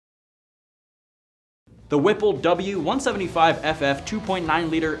The Whipple W175FF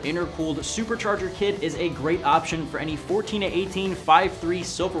 2.9L Intercooled Supercharger Kit is a great option for any 14 to 18 5.3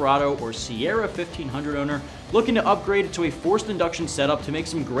 Silverado or Sierra 1500 owner looking to upgrade to a forced induction setup to make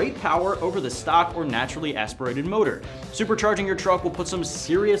some great power over the stock or naturally aspirated motor. Supercharging your truck will put some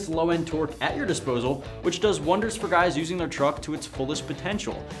serious low-end torque at your disposal, which does wonders for guys using their truck to its fullest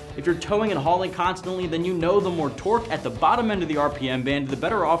potential. If you're towing and hauling constantly, then you know the more torque at the bottom end of the RPM band, the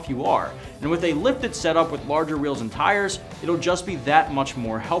better off you are. And with a lifted setup with larger wheels and tires, it'll just be that much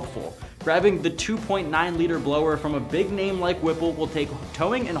more helpful. Grabbing the 2.9L blower from a big name like Whipple will take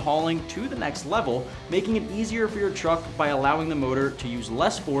towing and hauling to the next level, making it easier for your truck by allowing the motor to use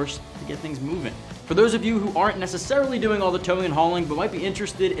less force to get things moving. For those of you who aren't necessarily doing all the towing and hauling but might be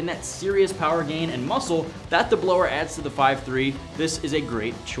interested in that serious power gain and muscle that the blower adds to the 5.3, this is a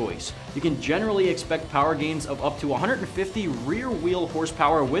great choice. You can generally expect power gains of up to 150 rear wheel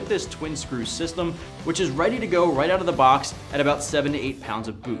horsepower with this twin screw system, which is ready to go right out of the box at about 7 to 8 pounds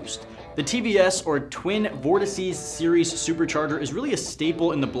of boost. The TVS or Twin Vortices Series Supercharger is really a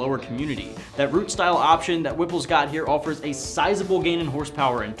staple in the blower community. That root style option that Whipple's got here offers a sizable gain in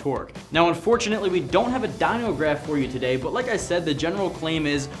horsepower and torque. Now unfortunately we don't have a dyno graph for you today, but like I said, the general claim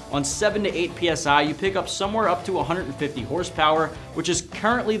is on 7 to 8 PSI you pick up somewhere up to 150 horsepower, which is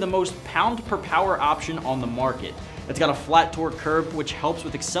currently the most pound per power option on the market. It's got a flat torque curve which helps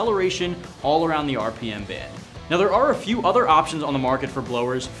with acceleration all around the RPM band. Now there are a few other options on the market for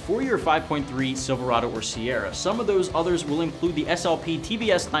blowers for your 5.3 Silverado or Sierra. Some of those others will include the SLP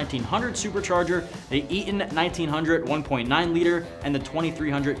TVS 1900 Supercharger, the Eaton 1900 1.9L, and the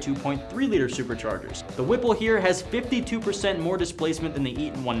 2300 2.3L Superchargers. The Whipple here has 52% more displacement than the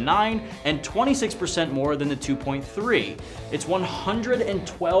Eaton 1.9 and 26% more than the 2.3. Its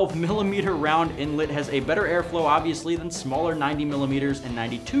 112mm round inlet has a better airflow obviously than smaller 90mm and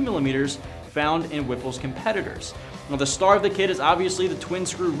 92mm found in Whipple's competitors. Now the star of the kit is obviously the twin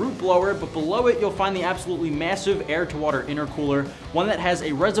screw root blower, but below it you'll find the absolutely massive air-to-water intercooler, one that has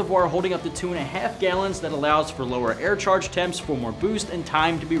a reservoir holding up to 2.5 gallons that allows for lower air charge temps for more boost and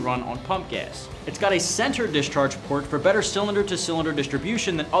time to be run on pump gas. It's got a center discharge port for better cylinder-to-cylinder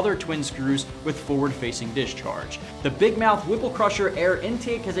distribution than other twin screws with forward-facing discharge. The Big Mouth Whipple Crusher air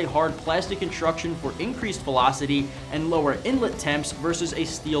intake has a hard plastic construction for increased velocity and lower inlet temps versus a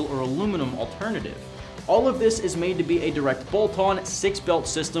steel or aluminum alternative. All of this is made to be a direct bolt-on 6-belt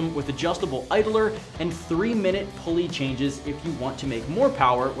system with adjustable idler and 3-minute pulley changes if you want to make more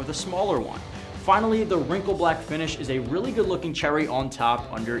power with a smaller one. Finally, the wrinkle black finish is a really good looking cherry on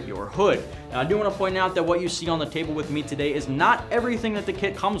top under your hood. Now, I do want to point out that what you see on the table with me today is not everything that the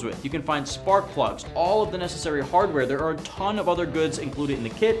kit comes with. You can find spark plugs, all of the necessary hardware. There are a ton of other goods included in the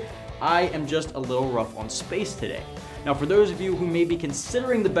kit. I am just a little rough on space today. Now for those of you who may be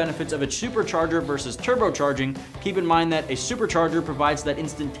considering the benefits of a supercharger versus turbocharging, keep in mind that a supercharger provides that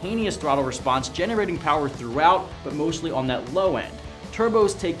instantaneous throttle response, generating power throughout, but mostly on that low end.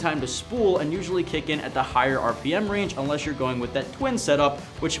 Turbos take time to spool and usually kick in at the higher RPM range unless you're going with that twin setup,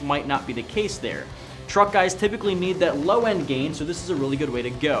 which might not be the case there. Truck guys typically need that low end gain, so this is a really good way to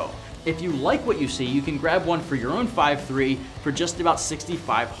go. If you like what you see, you can grab one for your own 5.3 for just about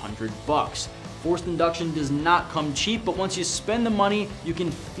 $6,500. Forced induction does not come cheap, but once you spend the money, you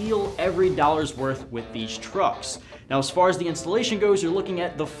can feel every dollar's worth with these trucks. Now, as far as the installation goes, you're looking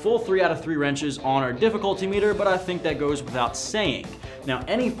at the full 3 out of 3 wrenches on our difficulty meter, but I think that goes without saying. Now,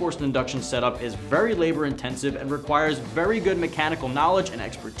 any forced induction setup is very labor intensive and requires very good mechanical knowledge and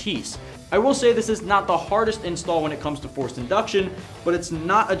expertise. I will say this is not the hardest install when it comes to forced induction, but it's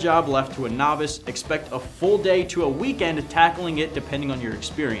not a job left to a novice. Expect a full day to a weekend tackling it depending on your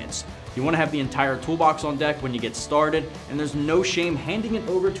experience. You want to have the entire toolbox on deck when you get started, and there's no shame handing it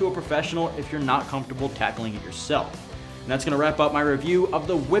over to a professional if you're not comfortable tackling it yourself. And that's going to wrap up my review of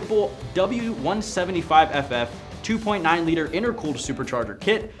the Whipple W175FF 2.9L Intercooled Supercharger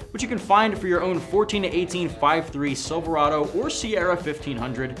Kit, which you can find for your own 14 to 18 5.3 Silverado or Sierra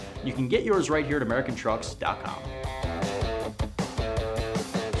 1500. You can get yours right here at AmericanTrucks.com.